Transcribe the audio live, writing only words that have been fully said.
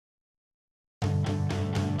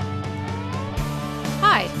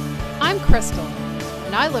I'm Crystal,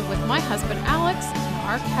 and I live with my husband Alex and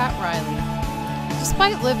our cat Riley.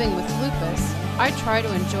 Despite living with lupus, I try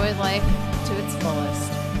to enjoy life to its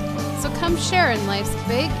fullest. So come share in life's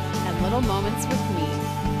big and little moments with me.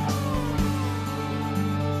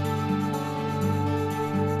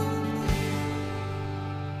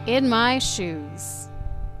 In my shoes.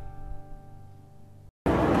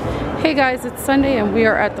 Hey guys, it's Sunday and we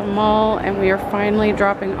are at the mall and we are finally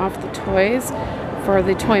dropping off the toys for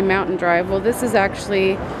the Toy Mountain Drive. Well, this is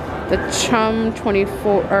actually the Chum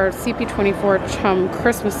 24 or CP24 Chum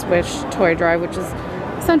Christmas Wish toy drive, which is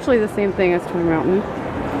essentially the same thing as Toy Mountain.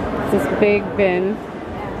 It's this big bin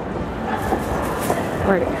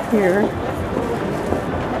right here.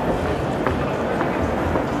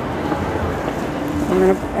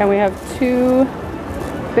 And we have 2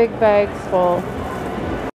 big bags full.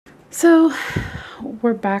 So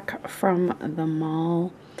we're back from the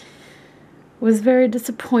mall. It was very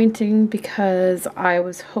disappointing because I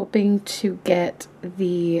was hoping to get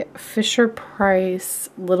the Fisher-Price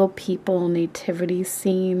Little People nativity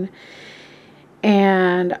scene.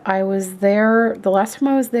 And I was there, the last time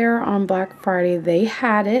I was there on Black Friday, they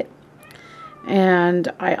had it.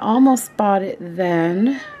 And I almost bought it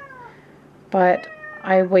then, but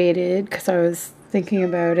I waited because I was thinking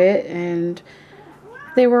about it, and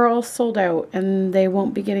they were all sold out and they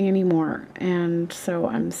won't be getting any more, and so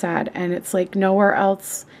I'm sad. And it's like nowhere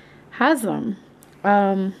else has them.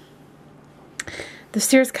 The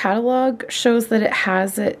Sears catalog shows that it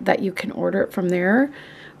has it, that you can order it from there,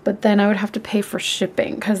 but then I would have to pay for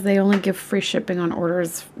shipping because they only give free shipping on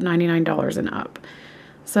orders $99 and up.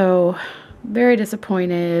 So very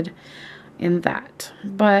disappointed in that.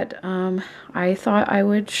 But I thought I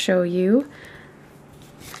would show you.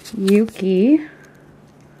 Yuki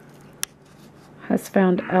has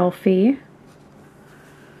found Elfie.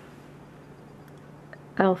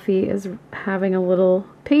 Elfie is having a little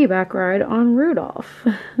piggyback ride on Rudolph.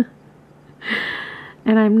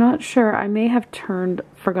 And I'm not sure, I may have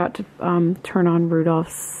forgot to turn on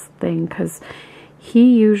Rudolph's thing, because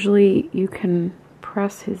he usually, you can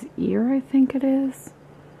press his ear, I think it is.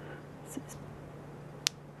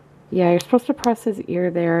 Yeah, you're supposed to press his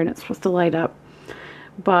ear there and it's supposed to light up.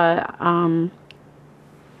 But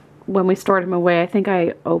when we stored him away, I think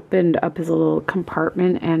I opened up his little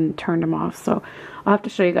compartment and turned him off. So I'll have to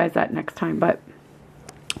show you guys that next time. But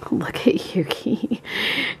look at Yuki.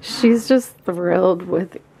 She's just thrilled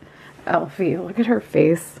with Elfie. Look at her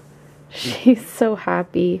face. She's so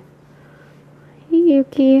happy. Hey,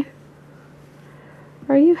 Yuki.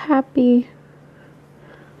 Are you happy?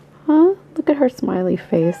 Huh? Look at her smiley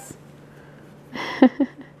face.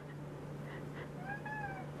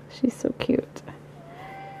 She's so cute.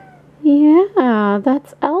 Yeah,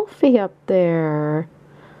 that's Elfie up there.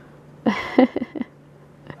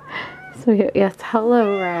 So yes,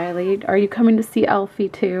 hello Riley. Are you coming to see Elfie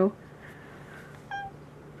too?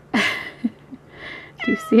 Do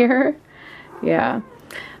you see her? Yeah.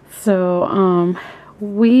 So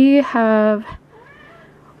we have,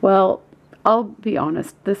 well, I'll be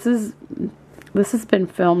honest, this has been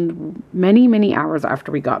filmed many hours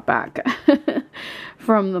after we got back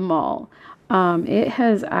from the mall. It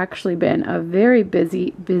has actually been a very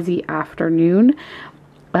busy afternoon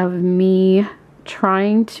of me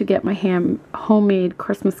trying to get my homemade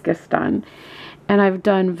Christmas gifts done, and I've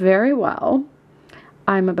done very well.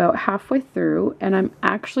 I'm about halfway through, and I'm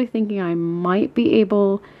actually thinking I might be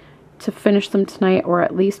able to finish them tonight, or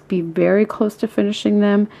at least be very close to finishing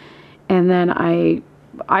them. And then I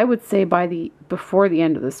would say before the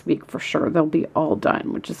end of this week for sure they'll be all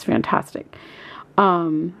done, which is fantastic.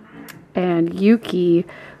 And Yuki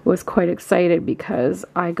was quite excited because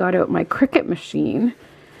I got out my Cricut machine,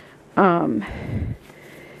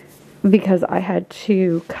 because I had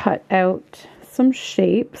to cut out some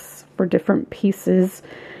shapes for different pieces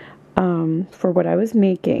for what I was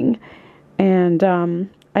making. And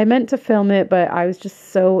I meant to film it, but I was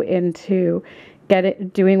just so into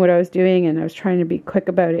doing what I was doing, and I was trying to be quick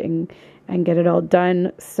about it and get it all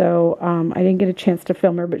done. So I didn't get a chance to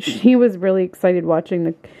film her, but she was really excited watching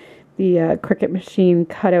the Cricut machine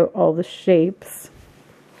cut out all the shapes.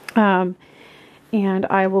 And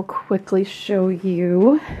I will quickly show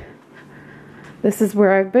you. This is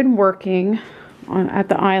where I've been working at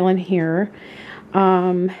the island here.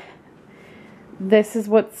 This is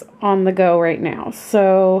what's on the go right now.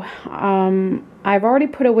 So I've already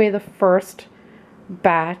put away the first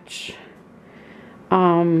batch,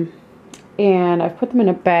 and I've put them in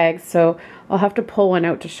a bag, so I'll have to pull one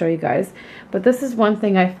out to show you guys. But this is one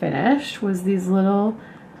thing I finished, was these little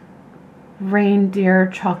reindeer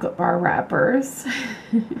chocolate bar wrappers.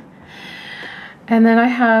 And then I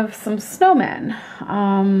have some snowmen,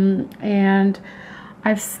 and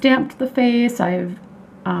I've stamped the face. I've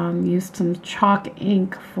used some chalk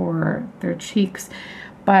ink for their cheeks,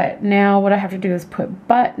 but now what I have to do is put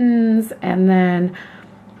buttons and then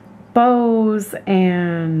bows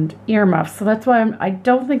and earmuffs. So that's why I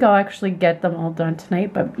don't think I'll actually get them all done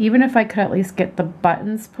tonight, but even if I could at least get the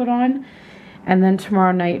buttons put on and then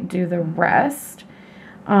tomorrow night do the rest,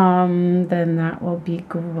 then that will be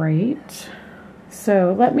great.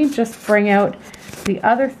 So let me just bring out the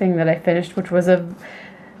other thing that I finished, which was a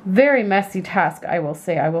very messy task, I will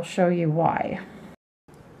say. I will show you why.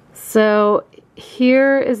 So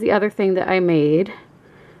here is the other thing that I made.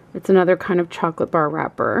 It's another kind of chocolate bar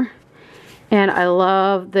wrapper. And I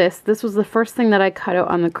love this. This was the first thing that I cut out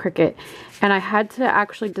on the Cricut. And I had to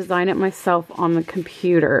actually design it myself on the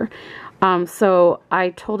computer. So I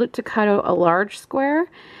told it to cut out a large square,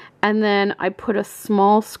 and then I put a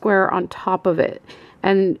small square on top of it.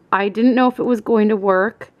 And I didn't know if it was going to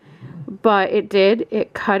work, but it did.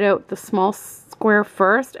 It cut out the small square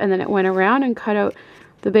first, and then it went around and cut out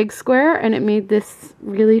the big square, and it made this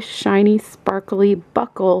really shiny, sparkly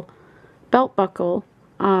buckle, belt buckle.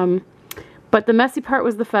 But the messy part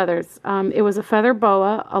was the feathers. It was a feather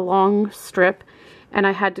boa, a long strip, and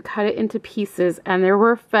I had to cut it into pieces, and there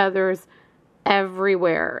were feathers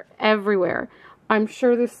everywhere, everywhere. I'm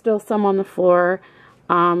sure there's still some on the floor.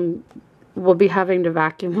 We'll be having to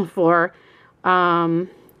vacuum the floor.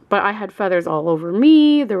 But I had feathers all over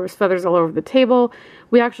me. There was feathers all over the table.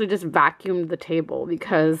 We actually just vacuumed the table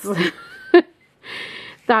because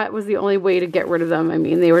that was the only way to get rid of them. I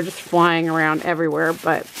mean, they were just flying around everywhere,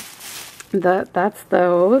 but that's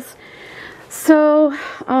those. So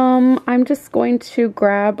I'm just going to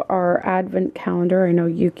grab our advent calendar. I know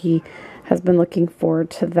Yuki has been looking forward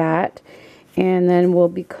to that. And then we'll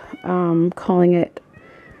be calling it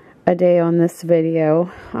a day on this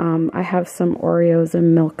video. I have some Oreos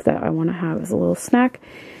and milk that I want to have as a little snack.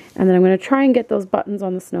 And then I'm going to try and get those buttons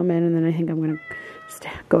on the snowman. And then I think I'm going to just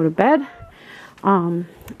go to bed. And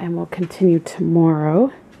we'll continue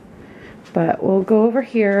tomorrow. But we'll go over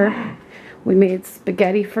here. We made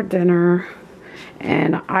spaghetti for dinner.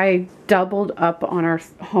 And I doubled up on our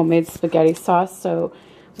homemade spaghetti sauce. So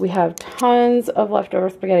we have tons of leftover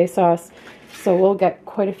spaghetti sauce. So we'll get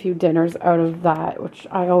quite a few dinners out of that, which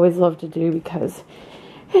I always love to do because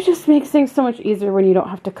it just makes things so much easier when you don't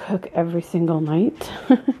have to cook every single night.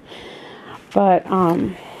 But, all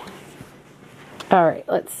right,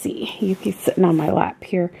 let's see. Yuki's sitting on my lap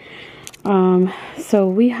here. So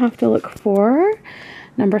we have to look for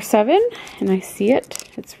number 7, and I see it.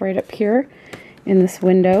 It's right up here in this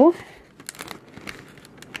window.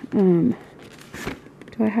 Do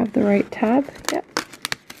I have the right tab? Yep.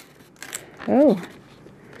 Oh,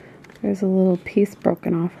 there's a little piece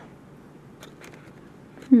broken off.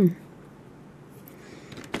 All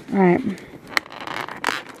right.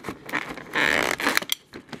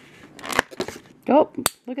 Oh,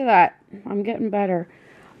 look at that. I'm getting better.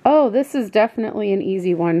 Oh, this is definitely an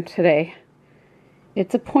easy one today.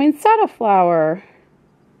 It's a poinsettia flower.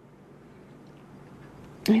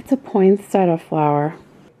 It's a poinsettia flower.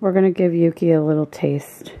 We're going to give Yuki a little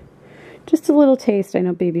taste. Just a little taste. I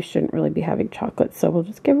know babies shouldn't really be having chocolate, so we'll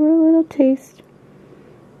just give her a little taste.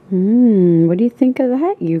 What do you think of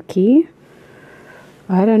that, Yuki?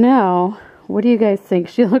 I don't know. What do you guys think?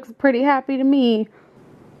 She looks pretty happy to me.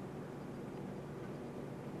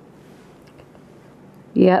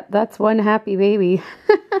 Yep, that's one happy baby.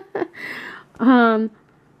 All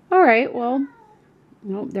right, well,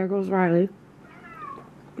 nope, there goes Riley.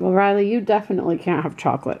 Well, Riley, you definitely can't have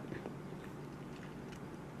chocolate.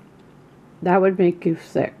 That would make you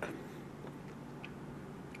sick.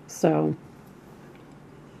 So,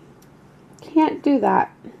 can't do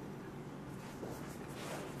that.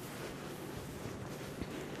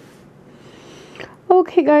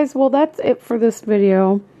 Okay, guys, well, that's it for this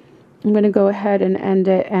video. I'm going to go ahead and end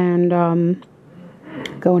it and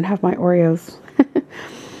go and have my Oreos.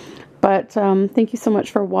 But thank you so much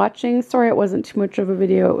for watching. Sorry it wasn't too much of a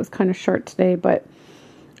video. It was kind of short today, but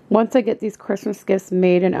once I get these Christmas gifts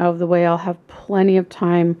made and out of the way, I'll have plenty of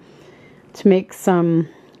time to make some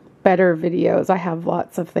better videos. I have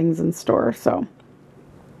lots of things in store, so.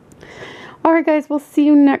 Alright guys, we'll see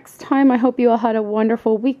you next time. I hope you all had a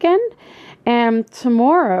wonderful weekend. And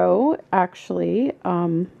tomorrow, actually,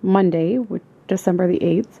 Monday, December the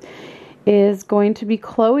 8th, is going to be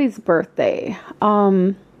Chloe's birthday.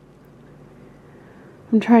 I'm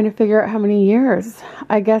trying to figure out how many years.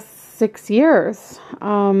 I guess 6 years.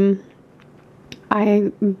 Chloe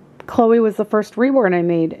was the first reborn I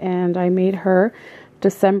made, and I made her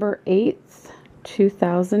December 8th,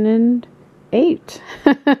 2000 and 8.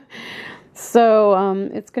 So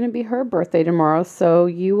it's going to be her birthday tomorrow, so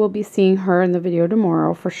you will be seeing her in the video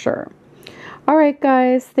tomorrow for sure. Alright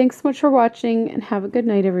guys, thanks so much for watching, and have a good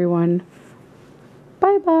night everyone.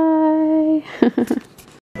 Bye bye.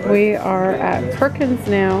 We are at Perkins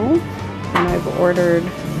now, and I've ordered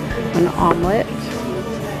an omelet.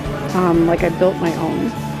 Like I built my own.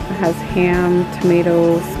 It has ham,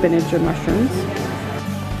 tomato, spinach, and mushrooms.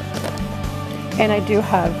 And I do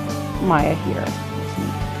have Maya here.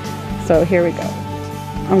 So here we go.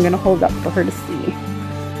 I'm going to hold up for her to see.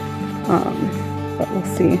 But we'll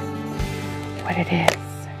see what it is.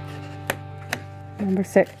 Number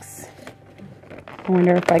 6. I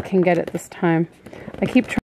wonder if I can get it this time. I keep trying.